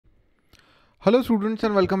Hello students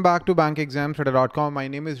and welcome back to bankexamstudy.com. My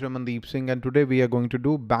name is Ramandeep Singh and today we are going to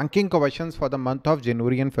do banking questions for the month of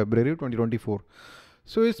January and February 2024.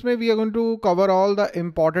 So इसमें we are going to cover all the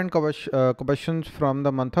important questions from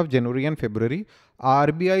the month of January and February.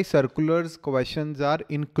 RBI Circulars questions are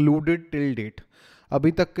included till date.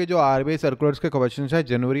 अभी तक के जो RBI Circulars के questions है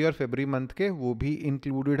जनवरी और फरवरी month के वो भी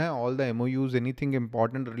included हैं. All the MOUs, anything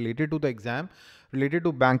important related to the exam, related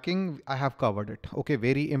to banking, I have covered it. Okay,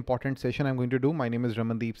 very important session I'm going to do. My name is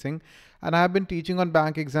Ramandeep Singh and I have been teaching on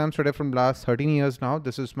bank exams today from last 13 years now.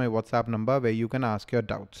 This is my WhatsApp number where you can ask your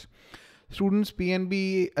doubts. Students,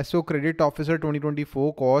 PNB SO Credit Officer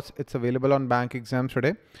 2024 course, it's available on bank exams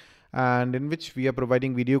today, and in which we are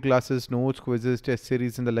providing video classes, notes, quizzes, test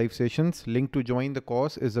series and the live sessions. Link to join the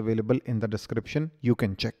course is available in the description. You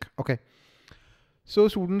can check. Okay. So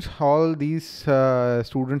students, all these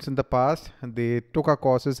students in the past, they took our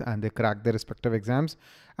courses and they cracked their respective exams.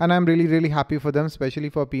 And I'm really happy for them, especially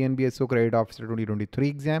for PNB SO Credit Officer 2023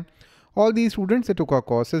 exam. All these students, they took our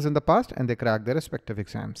courses in the past and they cracked their respective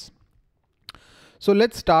exams. So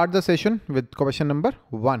let's start the session with question number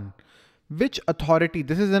 1. Which authority,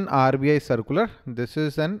 this is an RBI circular, this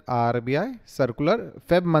is an RBI circular,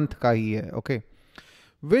 Feb month ka hi hai, okay.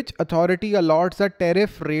 Which authority allots the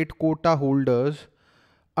tariff rate quota holders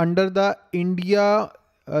under the India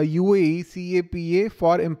UAE CAPA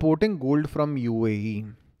for importing gold from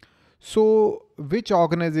UAE? So which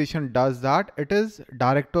organization does that? It is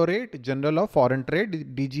Directorate General of Foreign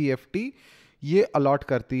Trade, DGFT. ये allot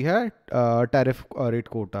करती है tariff rate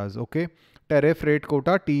quotas, okay. Tariff rate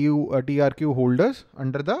quota TRQ holders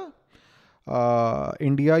under the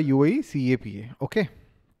India UAE CAPA, okay.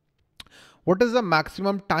 What is the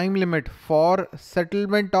maximum time limit for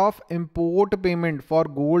settlement of import payment for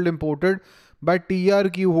gold imported by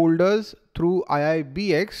TRQ holders through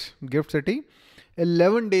IIBX Gift City?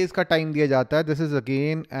 11 days का time दिया जाता है. This is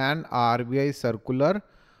again an RBI circular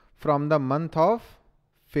from the month of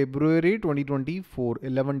February 2024.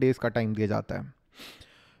 11 days का time दिया जाता है.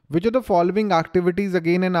 Which of the following activities,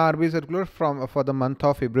 again an RBI circular for the month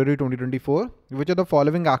of February 2024, which of the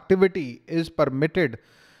following activity is permitted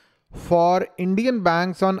for Indian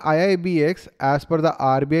banks on IIBX as per the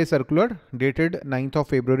RBI circular dated 9th of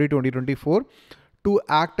February 2024 to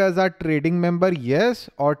act as a trading member, yes,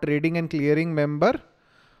 or trading and clearing member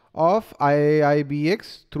of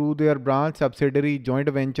IIBX through their branch subsidiary joint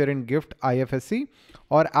venture in GIFT IFSC,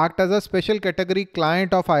 or act as a special category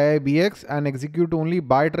client of IIBX and execute only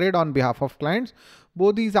buy trade on behalf of clients.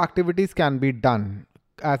 Both these activities can be done.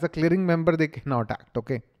 As a clearing member, they cannot act,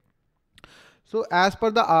 okay. So as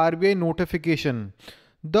per the RBI notification,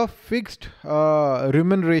 the fixed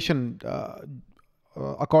remuneration,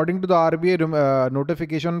 according to the RBI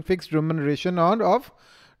notification, fixed remuneration of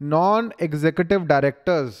non-executive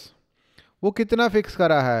directors, वो कितना fix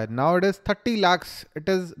करा है? Now it is 30 lakhs. It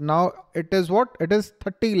is what? It is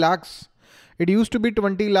 30 lakhs. It used to be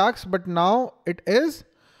 20 lakhs, but now it is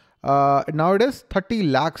 30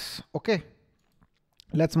 lakhs. Okay.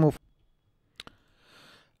 Let's move.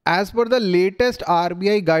 As per the latest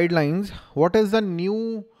RBI guidelines, what is the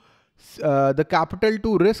new the capital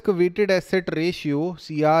to risk weighted asset ratio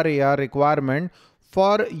CRAR requirement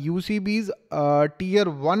for UCB's tier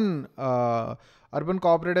 1 urban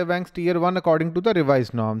cooperative banks tier 1 according to the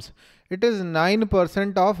revised norms? It is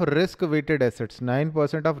 9% of risk weighted assets.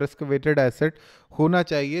 9% of risk weighted asset होना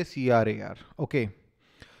चाहिए CRAR. Okay.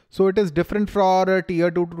 So it is different for tier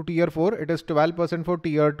 2 to tier 4. It is 12% for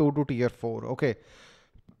tier 2 to tier 4. Okay.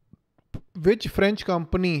 Which French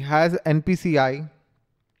company has NPCI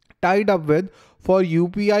tied up with for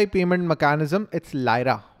UPI payment mechanism? It's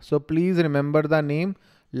Lyra. So please remember the name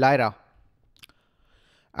Lyra.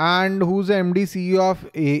 And who's the MD CEO of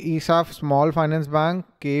ESAF Small Finance Bank?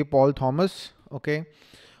 K. Paul Thomas. Okay.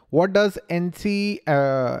 What does NC,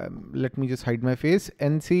 let me just hide my face.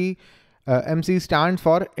 MC stands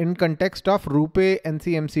for in context of RuPay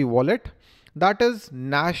NCMC wallet. That is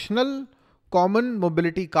National Common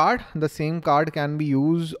Mobility Card. The same card can be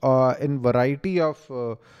used in variety of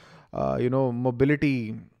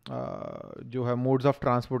mobility जो है modes of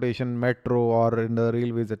transportation, metro or in the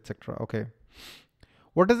railways, etc. Okay.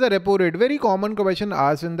 What is the repo rate? Very common question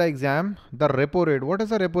asked in the exam. The repo rate. What is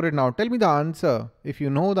the repo rate now? Tell me the answer. If you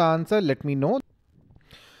know the answer, let me know.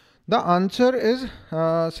 The answer is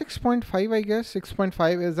 6.5, I guess.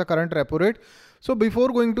 6.5 is the current repo rate. So before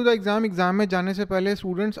going to the exam में जाने से पहले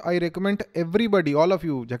students, I recommend everybody, all of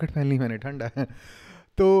you, jacket पहन ली मैंने, ठंडा है.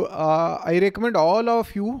 तो I recommend all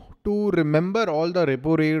of you to remember all the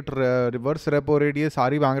repo rate, reverse repo rate, ये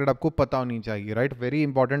सारी बैंक रेट आपको पता होनी चाहिए, right? Very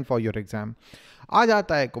important for your exam. आ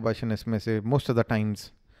जाता है क्वेश्चन इसमें से most of the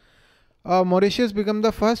times. Mauritius became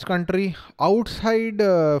the first country outside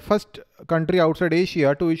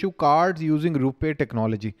Asia to issue cards using RuPay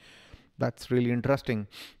technology. That's really interesting.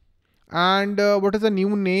 And what is the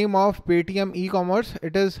new name of Paytm e-commerce?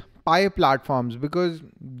 It is Pi Platforms because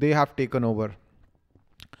they have taken over.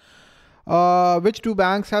 Which two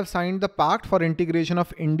banks have signed the pact for integration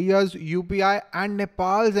of India's UPI and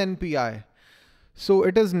Nepal's NPI? So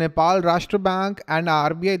it is Nepal Rashtra Bank and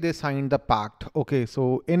RBI, they signed the pact. Okay,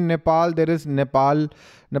 so in Nepal, there is Nepal's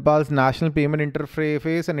national payment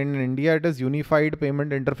interface, and in India, it is unified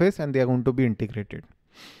payment interface, and they are going to be integrated.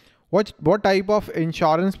 What type of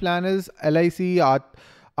insurance plan is LIC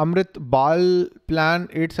Amrit Bal Plan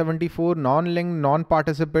 874 non-linked,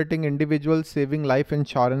 non-participating individual saving life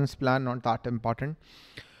insurance plan? Not that important.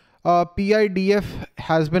 PIDF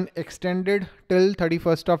has been extended till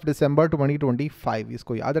 31st of December 2025.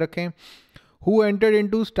 इसको याद रखें. Who entered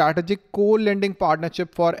into strategic co-lending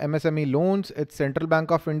partnership for MSME loans? It's Central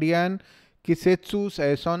Bank of India and Kisetsu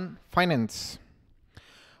Saison Finance.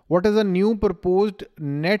 What is a new proposed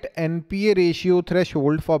net NPA ratio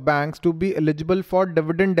threshold for banks to be eligible for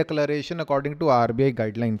dividend declaration according to RBI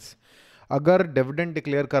guidelines? अगर dividend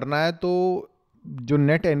declare करना है तो जो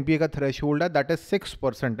net NPA का threshold है that is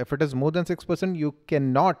 6%. If it is more than 6%, you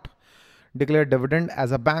cannot declare dividend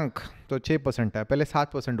as a bank. तो 6% है, पहले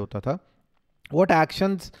 7% होता था. What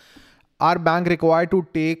actions are bank required to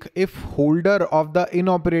take if holder of the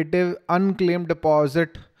inoperative unclaimed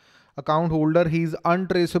deposit account holder, he is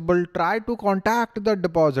untraceable? Try to contact the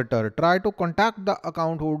depositor, try to contact the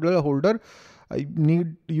account holder.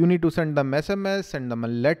 You need to send them SMS, send them a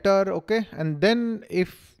letter, okay? And then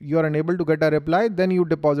if you are unable to get a reply, then you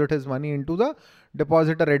deposit his money into the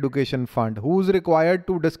depositor education fund. Who is required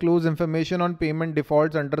to disclose information on payment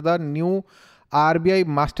defaults under the new RBI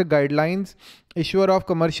master guidelines? Issuer of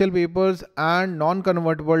commercial papers and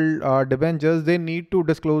non-convertible debentures, they need to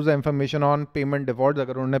disclose the information on payment defaults.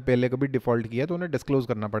 अगर उन्होंने पहले कभी default किया तो उन्हें disclose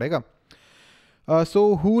करना पड़ेगा.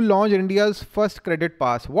 So who launched India's first credit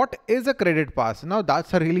pass? What is a credit pass? Now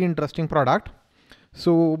that's a really interesting product.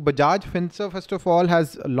 So Bajaj Finserv first of all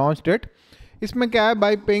has launched it. इसमें क्या है?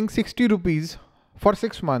 By paying 60 rupees for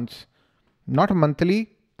 6 months, not monthly,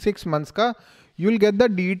 6 months का, you'll get the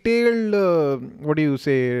detailed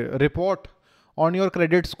report on your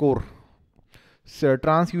credit score. So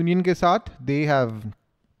TransUnion के साथ they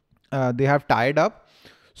have tied up.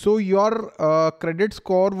 So your credit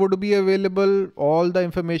score would be available, all the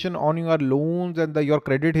information on your loans and your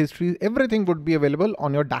credit history, everything would be available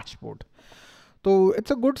on your dashboard. So it's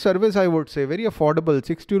a good service, I would say, very affordable.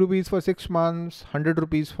 60 rupees for 6 months, 100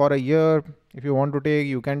 rupees for a year. If you want to take,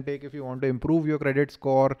 you can take. If you want to improve your credit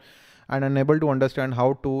score and unable to understand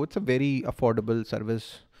how to, it's a very affordable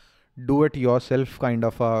service. Do it yourself kind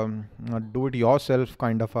of a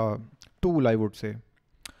tool, I would say.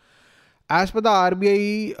 As per the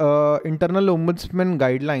RBI internal ombudsman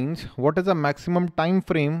guidelines, what is the maximum time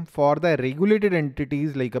frame for the regulated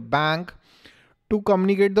entities like a bank to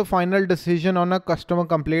communicate the final decision on a customer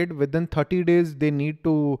complaint? Within 30 days, they need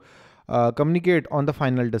to communicate on the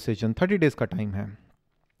final decision. 30 days ka time hai.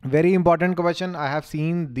 Very important question. I have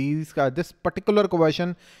seen this particular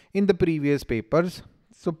question in the previous papers.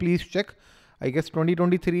 So please check. I guess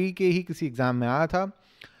 2023 के ही किसी exam में आया था.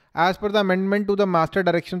 As per the amendment to the master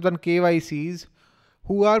directions on KYCs,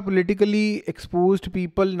 who are politically exposed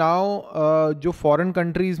people now, जो foreign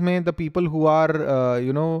countries में, the people who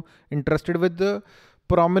are interested with the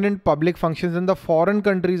prominent public functions in the foreign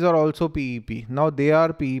countries are also PEP. Now they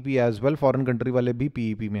are PEP as well. Foreign country वाले भी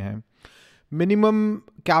PEP में हैं. Minimum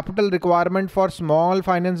capital requirement for small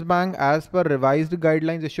finance bank as per revised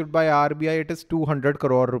guidelines issued by RBI, it is 200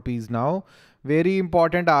 crore rupees now. Very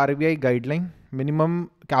important RBI guideline.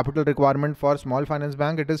 Minimum capital requirement for small finance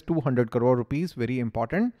bank, it is 200 crore rupees. Very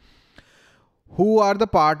important. Who are the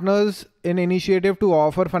partners in initiative to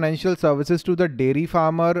offer financial services to the dairy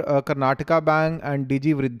farmer? Karnataka Bank and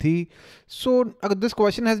Digi Vriddhi. So this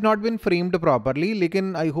question has not been framed properly,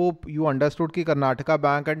 lekin I hope you understood कि Karnataka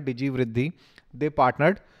Bank and Digi Vriddhi, they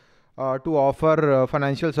partnered to offer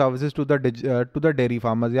financial services to the dairy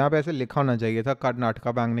farmers. यहाँ पे ऐसे लिखा होना चाहिए था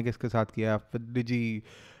Karnataka bank ने किसके साथ किया with Digi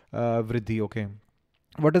Vriddhi. Okay.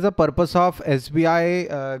 What is the purpose of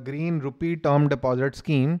SBI Green Rupee Term Deposit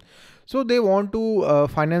Scheme? So they want to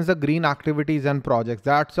finance the green activities and projects.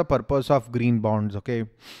 That's the purpose of green bonds. Okay.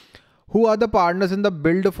 Who are the partners in the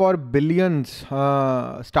Build for Billions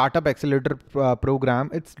Startup Accelerator program?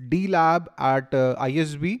 It's D-Lab at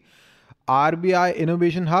ISB, RBI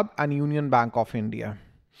Innovation Hub and Union Bank of India.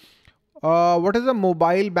 What is the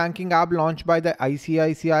mobile banking app launched by the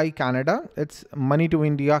ICICI Canada? It's Money to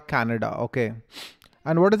India Canada. Okay.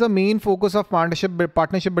 And what is the main focus of partnership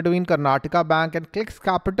between Karnataka Bank and Clicks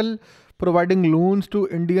Capital, providing loans to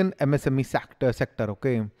Indian MSME sector?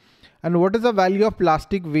 Okay. And what is the value of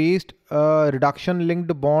plastic waste reduction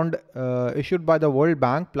linked bond issued by the World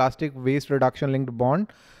Bank? Plastic waste reduction linked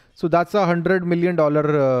bond. So that's a $100 million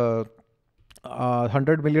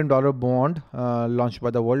bond launched by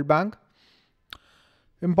the World Bank.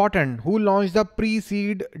 Important. Who launched the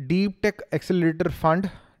pre-seed deep tech accelerator fund?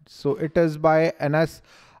 So it is by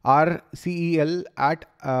NSRCEL at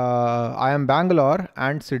IIM Bangalore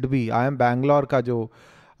and SIDBI. IIM Bangalore का जो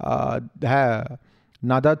है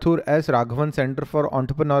Nadathur S. Raghavan Center for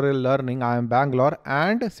Entrepreneurial Learning, IIM Bangalore,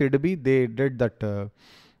 and SIDBI, they did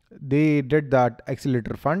that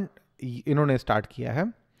accelerator fund. इन्होंने start किया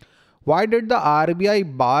है. Why did the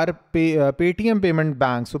RBI bar Paytm Payment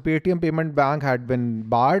Bank? So Paytm Payment Bank had been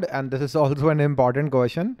barred, and this is also an important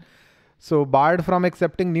question. So barred from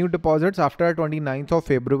accepting new deposits after 29th of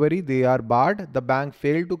February, they are barred. The bank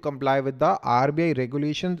failed to comply with the RBI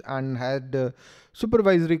regulations and had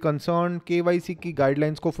supervisory concern. KYC की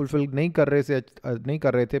guidelines को fulfill नहीं कर रहे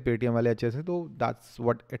थे Paytm वाले अच्छे से, तो that's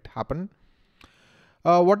what it happened.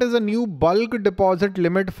 What is the new bulk deposit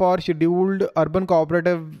limit for scheduled urban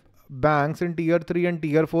cooperative banks in tier 3 and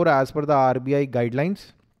tier 4 as per the RBI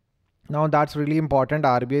guidelines? Now that's really important.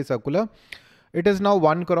 RBI circular. It is now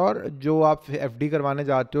 1 crore. जो आप FD करवाने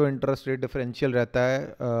जाते हो, interest rate differential रहता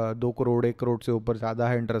है 2 crore 1 crore से ऊपर ज़्यादा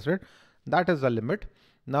है interest rate. That is the limit.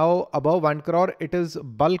 Now above 1 crore it is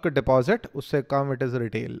bulk deposit. उससे कम it is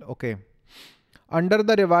retail. Okay. Under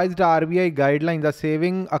the revised RBI guidelines, the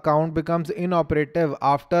saving account becomes inoperative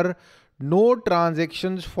after no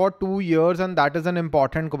transactions for 2 years, and that is an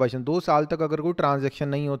important question. 2 साल तक अगर कोई transaction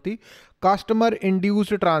नहीं होती, customer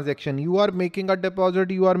induced transaction, you are making a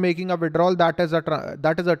deposit, you are making a withdrawal, that is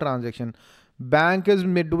a transaction. Bank is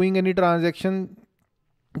doing any transaction,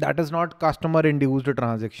 that is not customer induced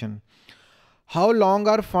transaction. How long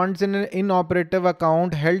are funds in an inoperative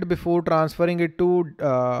account held before transferring it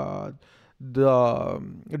to the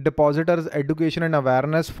Depositors Education and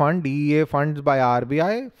Awareness Fund, DEA funds by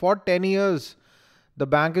RBI? For 10 years, the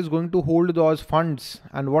bank is going to hold those funds.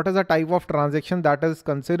 And what is the type of transaction that is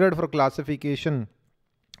considered for classification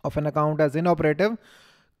of an account as inoperative?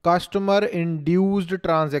 Customer induced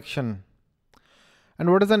transaction. And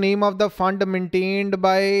what is the name of the fund maintained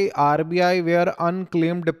by RBI where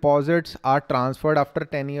unclaimed deposits are transferred after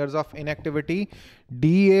 10 years of inactivity?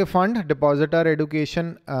 DEA fund, Depositor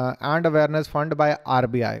Education and Awareness Fund by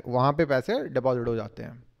RBI. वहाँ पे पैसे deposit हो जाते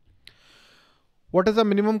हैं. What is the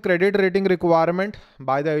minimum credit rating requirement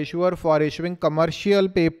by the issuer for issuing commercial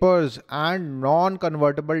papers and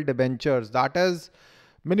non-convertible debentures? That is,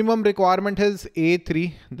 minimum requirement is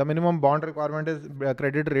A3. The minimum bond requirement is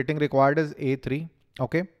credit rating required is A3.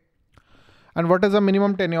 Okay. And what is the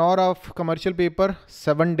minimum tenure of commercial paper?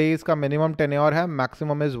 7 days का minimum tenure है,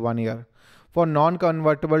 maximum is 1 year. For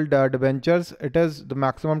non-convertible debentures, the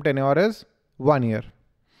maximum tenure is 1 year.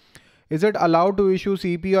 Is it allowed to issue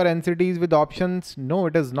CP or NCDs with options? No,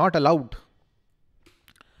 it is not allowed.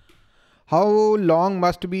 How long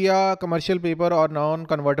must be a commercial paper or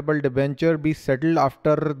non-convertible debenture be settled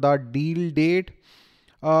after the deal date?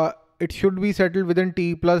 It should be settled within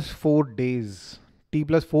T+4 days.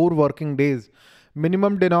 T+4 working days.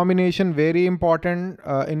 Minimum denomination, very important,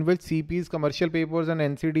 in which CPs, commercial papers and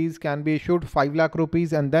NCDs can be issued 5 lakh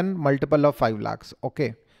rupees and then multiple of 5 lakhs.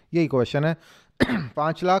 Okay, यही question है.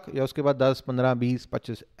 5 लाख या उसके बाद 10, 15, 20,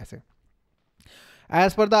 25 ऐसे.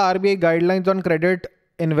 As per the RBI guidelines on credit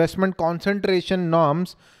investment concentration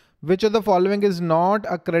norms, which of the following is not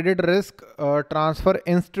a credit risk transfer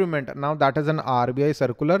instrument? Now that is an RBI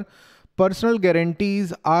circular. Personal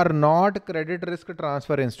guarantees are not credit risk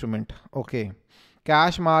transfer instrument. Okay.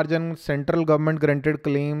 Cash margin, central government guaranteed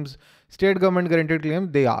claims, state government guaranteed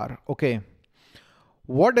claims, they are. Okay.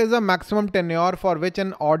 What is the maximum tenure for which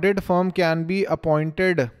an audit firm can be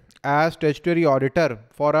appointed as statutory auditor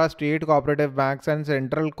for our state cooperative banks and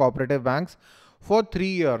central cooperative banks? For 3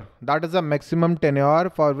 years. That is the maximum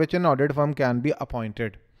tenure for which an audit firm can be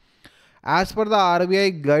appointed. As per the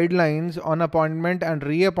RBI guidelines on appointment and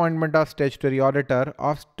reappointment of statutory auditor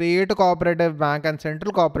of state cooperative bank and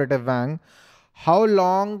central cooperative bank, how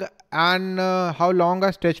long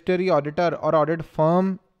a statutory auditor or audit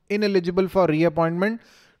firm ineligible for reappointment?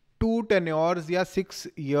 2 tenures या 6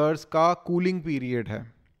 years का cooling period है.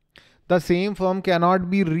 The same firm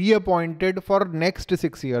cannot be reappointed for next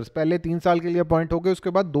 6 years. पहले 3 साल के लिए appoint हो गए, उसके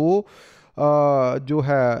बाद 2 जो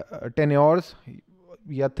है tenures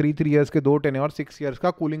या 3 years के 2 tenure 6 years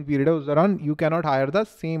का cooling period है, उस दौरान you cannot hire the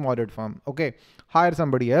same audit firm. Okay, hire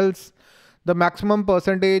somebody else. The maximum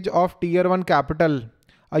percentage of tier 1 capital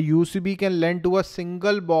a UCB can lend to a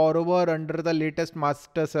single borrower under the latest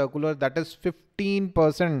master circular, that is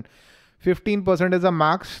 15%. 15% is a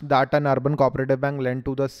max that an urban cooperative bank lend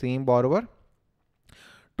to the same borrower.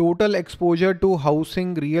 Total exposure to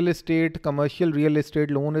housing, real estate, commercial real estate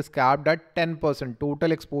loan is capped at 10%.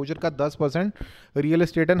 Total exposure का 10% real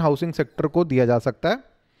estate and housing sector को दिया जा सकता है.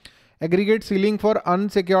 Aggregate ceiling for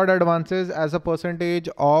unsecured advances as a percentage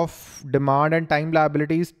of demand and time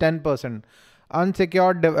liabilities 10%.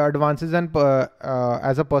 Unsecured advances and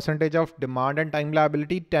as a percentage of demand and time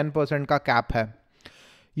liability 10% का cap है.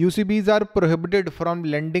 UCBs are prohibited from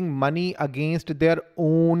lending money against their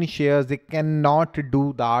own shares. They cannot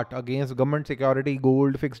do that. Against government security,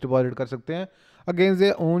 gold, fixed deposit कर सकते हैं. Against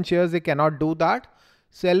their own shares, they cannot do that.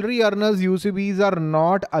 Salary earners UCBs are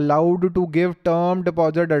not allowed to give term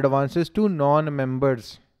deposit advances to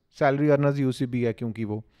non-members. Salary earners UCB है क्योंकि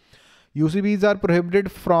वो. UCBs are prohibited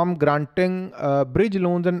from granting bridge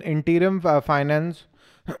loans and interim finance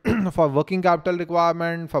for working capital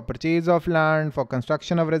requirement, for purchase of land, for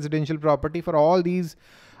construction of residential property. For all these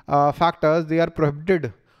factors, they are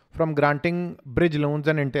prohibited from granting bridge loans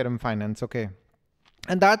and interim finance. Okay.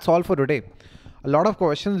 And that's all for today. A lot of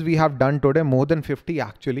questions we have done today, more than 50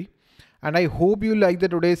 actually. And I hope you like the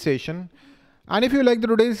today's session. And if you like the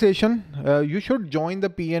today's session, you should join the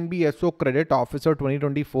PNB SO Credit Officer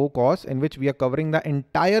 2024 course, in which we are covering the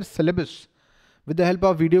entire syllabus with the help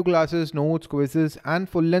of video classes, notes, quizzes, and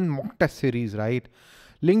full-length mock test series, right?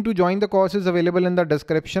 Link to join the course is available in the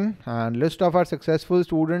description, and list of our successful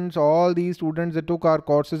students, all these students that took our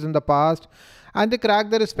courses in the past and they cracked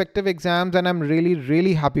their respective exams, and I'm really,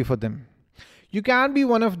 really happy for them. You can be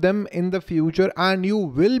one of them in the future, and you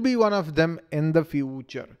will be one of them in the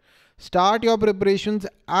future. Start your preparations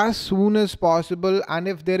as soon as possible, and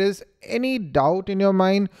if there is any doubt in your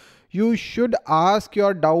mind, you should ask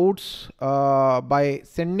your doubts by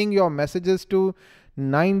sending your messages to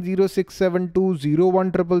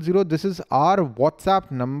 9067201000. This is our WhatsApp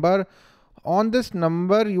number. On this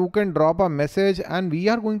number, you can drop a message and we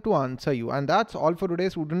are going to answer you. And that's all for today,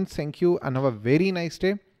 students. Thank you and have a very nice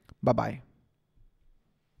day. Bye-bye.